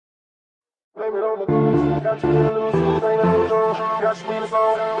Welcome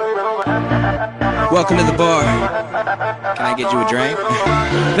to the bar. Can I get you a drink?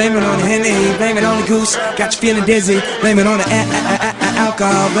 Blame it on the Henny, blame it on the goose. Got you feeling dizzy. Blame it on the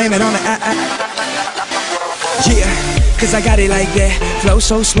alcohol. Blame it on the yeah, cause I got it like that. Flow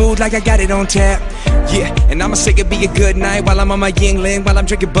so smooth like I got it on tap. Yeah, and I'ma say it be a good night while I'm on my Yingling, while I'm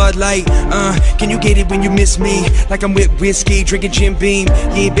drinking Bud Light. Can you get it when you miss me? Like I'm with whiskey, drinking Jim Beam.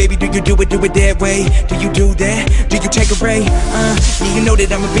 Yeah, baby, do you do it that way? Do you do that? Do you take a ray? Yeah, you know that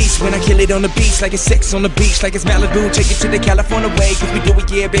I'm a beast when I kill it on the beach. Like it's sex on the beach, like it's Malibu. Take it to the California way, cause we do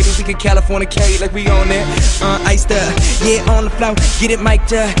it, yeah, baby, we can Californicate like we on that. Iced up, yeah, on the floor, get it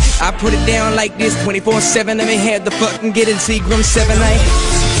mic'd up. I put it down like this, 24/7, let me have the fucking get it, Seagram 7, 8.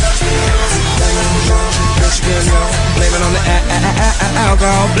 Blame it on the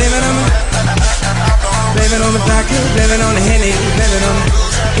alcohol, blame it on the vodka, blame it on the Henny, blame it on the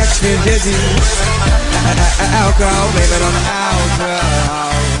got you feeling dizzy. Alcohol, blame it on the alcohol.